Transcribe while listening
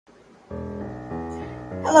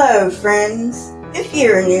Hello friends, if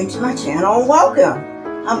you're new to my channel, welcome.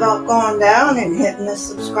 How about going down and hitting the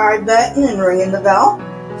subscribe button and ringing the bell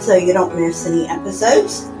so you don't miss any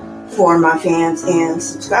episodes? For my fans and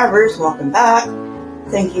subscribers, welcome back.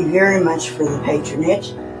 Thank you very much for the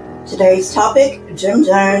patronage. Today's topic, Jim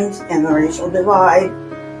Jones and the racial divide.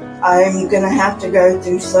 I'm going to have to go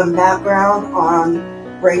through some background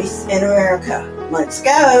on race in America. Let's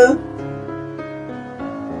go!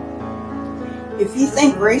 If you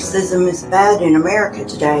think racism is bad in America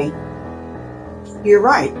today, you're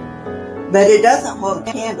right. But it doesn't hold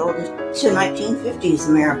a candle to 1950s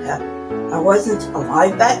America. I wasn't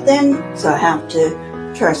alive back then, so I have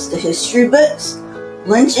to trust the history books.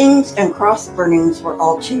 Lynchings and cross burnings were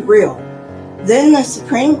all too real. Then the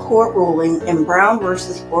Supreme Court ruling in Brown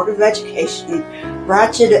v. Board of Education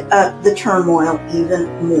ratcheted up the turmoil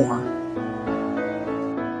even more.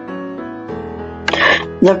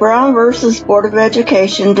 The Brown v. Board of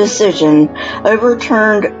Education decision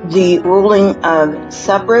overturned the ruling of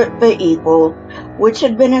separate but equal, which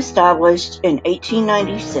had been established in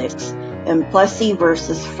 1896 in Plessy v.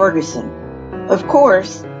 Ferguson. Of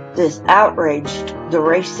course, this outraged the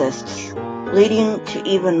racists, leading to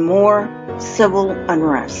even more civil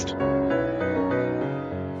unrest.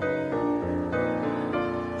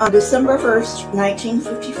 On December 1st,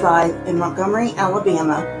 1955, in Montgomery,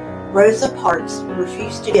 Alabama, Rosa Parks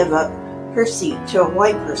refused to give up her seat to a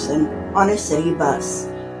white person on a city bus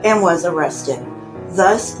and was arrested.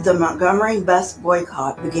 Thus, the Montgomery bus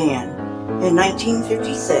boycott began. In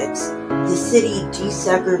 1956, the city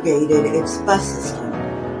desegregated its bus system.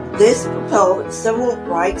 This propelled civil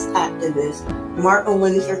rights activist Martin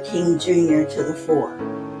Luther King Jr. to the fore.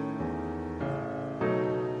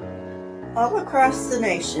 All across the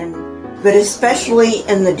nation, but especially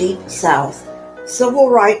in the Deep South, civil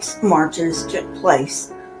rights marches took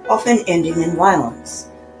place, often ending in violence.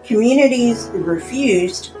 Communities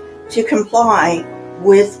refused to comply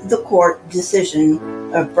with the court decision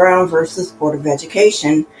of Brown v. Board of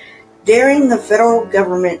Education, daring the federal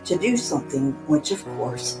government to do something, which of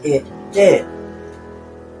course it did.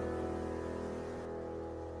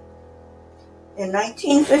 In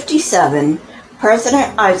 1957,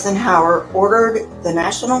 President Eisenhower ordered the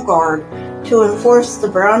National Guard to enforce the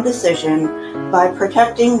Brown decision by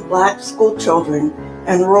protecting black school children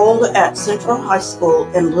enrolled at Central High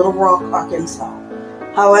School in Little Rock, Arkansas.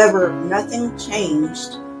 However, nothing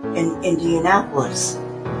changed in Indianapolis.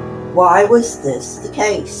 Why was this the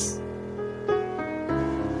case?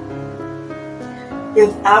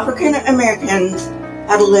 If African Americans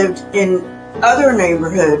had lived in other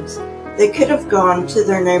neighborhoods, they could have gone to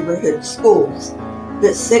their neighborhood schools,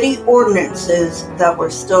 but city ordinances that were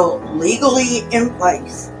still legally in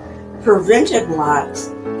place prevented blacks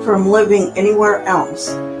from living anywhere else,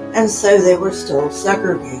 and so they were still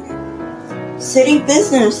segregated. City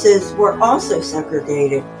businesses were also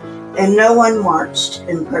segregated, and no one marched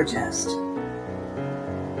in protest.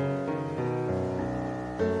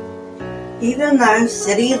 Even though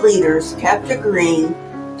city leaders kept agreeing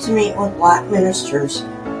to meet with black ministers,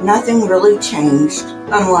 nothing really changed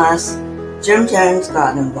unless Jim Jones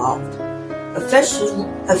got involved.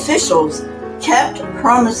 Officials kept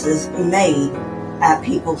promises made at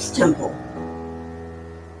People's Temple.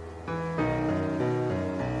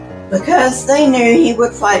 Because they knew he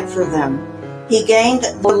would fight for them, he gained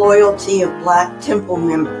the loyalty of black temple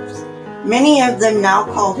members. Many of them now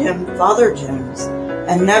called him Father Jones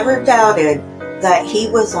and never doubted that he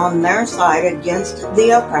was on their side against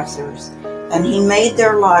the oppressors, and he made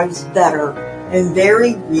their lives better in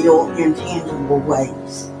very real and tangible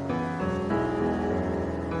ways.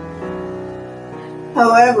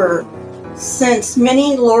 However, since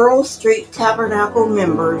many Laurel Street Tabernacle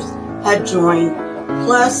members had joined,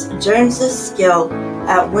 plus Jones's skill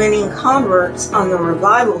at winning converts on the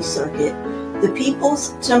revival circuit, the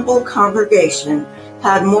People's Temple congregation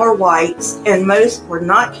had more whites, and most were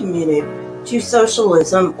not committed to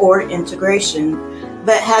socialism or integration,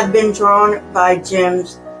 but had been drawn by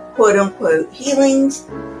Jim's quote-unquote healings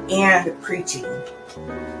and preaching.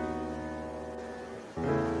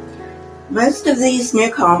 Most of these new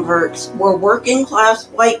converts were working-class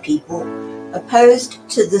white people opposed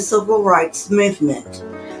to the civil rights movement.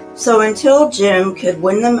 So until Jim could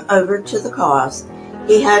win them over to the cause,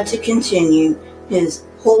 he had to continue his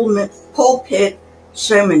pulpit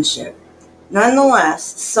showmanship. Nonetheless,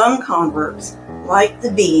 some converts, like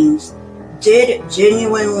the Beams, did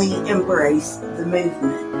genuinely embrace the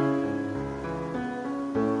movement.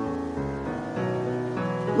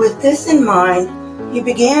 With this in mind, he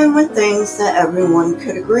began with things that everyone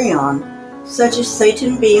could agree on, such as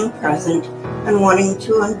Satan being present and wanting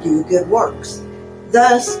to undo good works.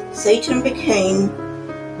 Thus, Satan became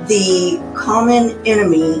the common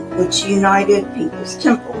enemy which united People's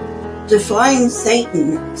Temple. Defying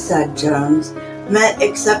Satan, said Jones, meant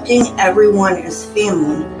accepting everyone as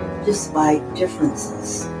family despite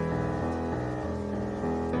differences.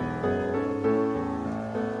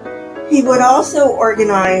 He would also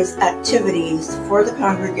organize activities for the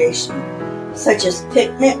congregation, such as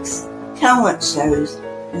picnics, talent shows,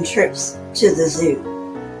 and trips to the zoo.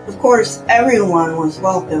 Of course, everyone was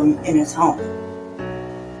welcome in his home.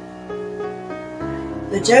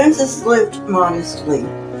 The Joneses lived modestly.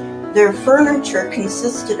 Their furniture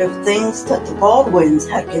consisted of things that the Baldwins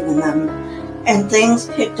had given them and things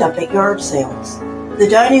picked up at yard sales. The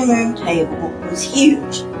dining room table was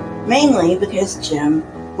huge, mainly because Jim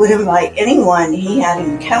would invite anyone he had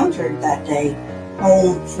encountered that day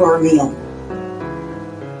home for a meal.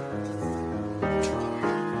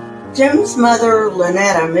 Jim's mother,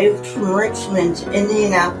 Lynetta, moved from Richmond to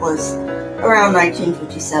Indianapolis around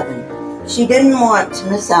 1957. She didn't want to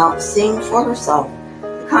miss out seeing for herself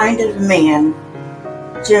the kind of man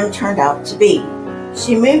Jim turned out to be.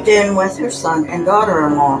 She moved in with her son and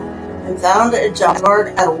daughter-in-law and found a job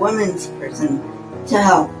at a women's prison to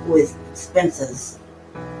help with expenses.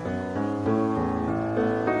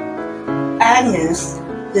 Agnes,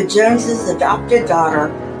 the Joneses' adopted daughter,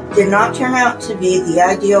 did not turn out to be the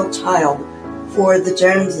ideal child for the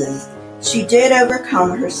Joneses. She did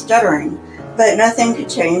overcome her stuttering, but nothing could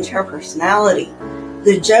change her personality.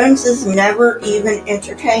 The Joneses never even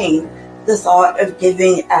entertained the thought of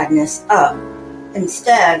giving Agnes up.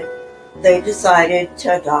 Instead, they decided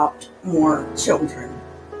to adopt more children.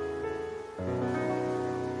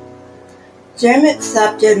 Jim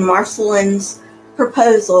accepted Marceline's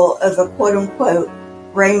proposal of a quote-unquote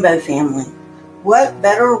rainbow family. What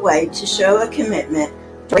better way to show a commitment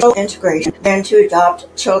to racial integration than to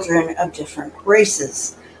adopt children of different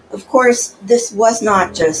races? Of course, this was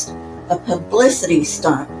not just a publicity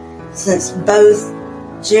stunt, since both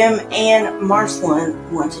Jim and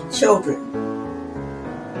Marceline wanted children.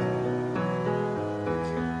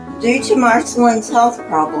 Due to Marceline's health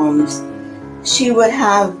problems, she would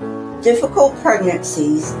have difficult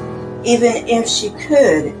pregnancies even if she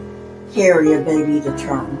could carry a baby to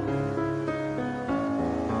term.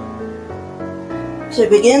 To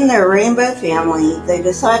begin their rainbow family, they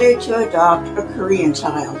decided to adopt a Korean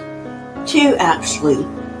child, two actually,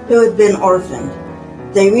 who had been orphaned.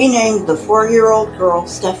 They renamed the 4-year-old girl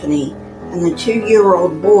Stephanie and the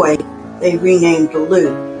 2-year-old boy they renamed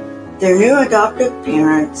Luke. Their new adoptive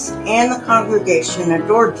parents and the congregation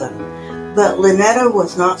adored them, but Lynetta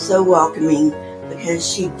was not so welcoming because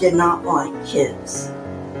she did not like kids.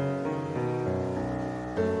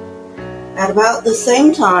 At about the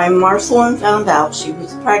same time, Marceline found out she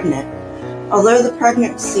was pregnant. Although the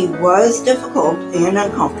pregnancy was difficult and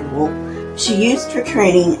uncomfortable, she used her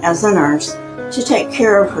training as a nurse to take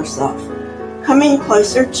care of herself. Coming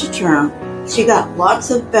closer to term, she got lots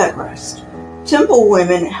of bed rest. Temple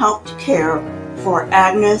women helped care for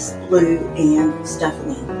Agnes, Lou, and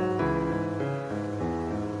Stephanie.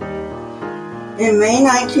 In May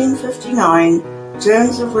 1959,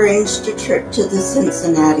 Jones arranged a trip to the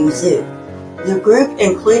Cincinnati Zoo. The group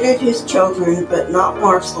included his children, but not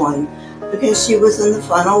Marceline, because she was in the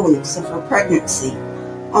final weeks of her pregnancy.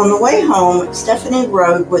 On the way home, Stephanie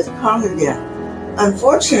rode with a congregant.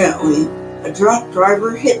 Unfortunately, a drunk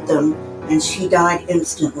driver hit them, and she died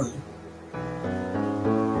instantly.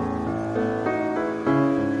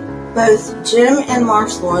 Both Jim and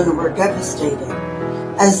Marceline were devastated.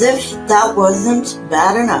 As if that wasn't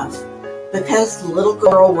bad enough, because the little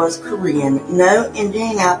girl was Korean, no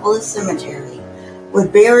Indianapolis cemetery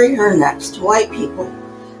would bury her next to white people.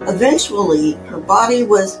 Eventually, her body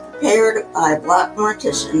was prepared by a black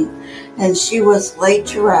mortician, and she was laid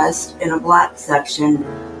to rest in a black section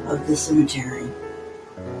of the cemetery.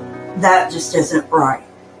 That just isn't right.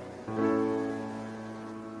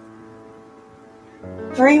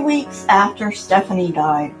 3 weeks after Stephanie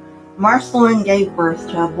died, Marceline gave birth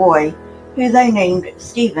to a boy who they named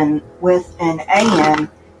Stephen with an A-N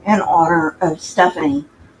in honor of Stephanie.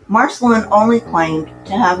 Marceline only claimed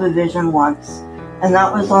to have a vision once, and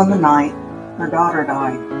that was on the night her daughter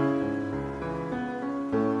died.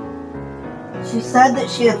 She said that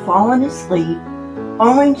she had fallen asleep,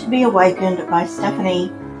 only to be awakened by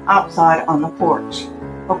Stephanie outside on the porch.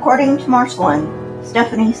 According to Marceline,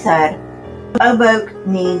 Stephanie said, "Oboke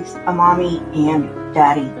needs a mommy and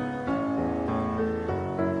daddy."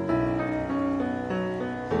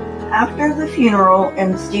 After the funeral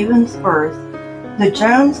and Stephen's birth, the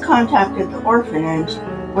Jones contacted the orphanage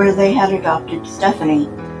where they had adopted Stephanie.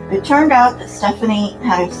 It turned out that Stephanie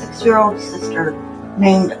had a 6-year-old sister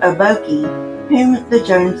named Aboki, whom the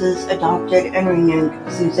Joneses adopted and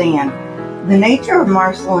renamed Suzanne. The nature of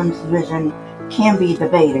Marceline's vision can be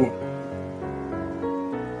debated.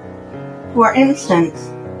 For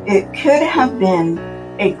instance, it could have been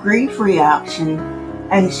a grief reaction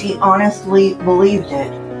and she honestly believed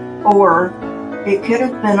it, or it could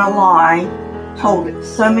have been a lie told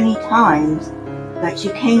so many times that she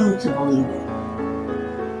came to believe it.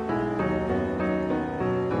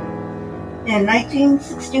 In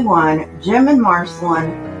 1961, Jim and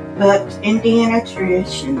Marceline bucked Indiana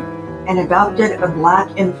tradition and adopted a black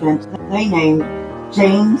infant they named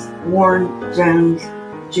James Warren Jones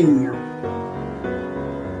Jr.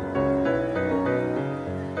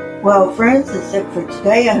 Well, friends, that's it for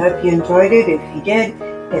today. I hope you enjoyed it. If you did,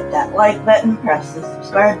 hit that like button, press the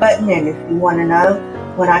subscribe button, and if you want to know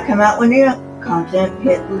when I come out with new content,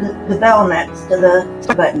 hit the bell next to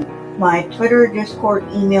the button. My Twitter, Discord,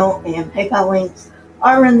 email, and PayPal links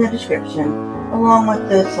are in the description, along with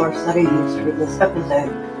the source that I used for this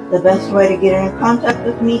episode. The best way to get in contact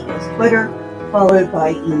with me is Twitter, followed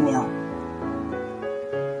by email.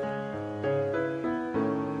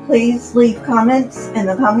 Please leave comments in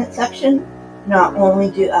the comment section. Not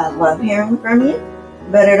only do I love hearing from you,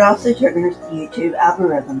 but it also triggers the YouTube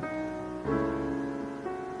algorithm.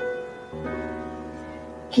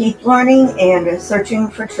 Keep learning and searching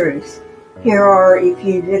for truth. Here are a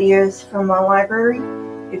few videos from my library.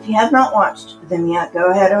 If you have not watched them yet,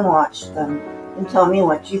 go ahead and watch them and tell me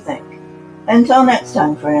what you think. Until next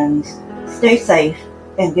time, friends, stay safe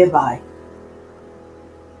and goodbye.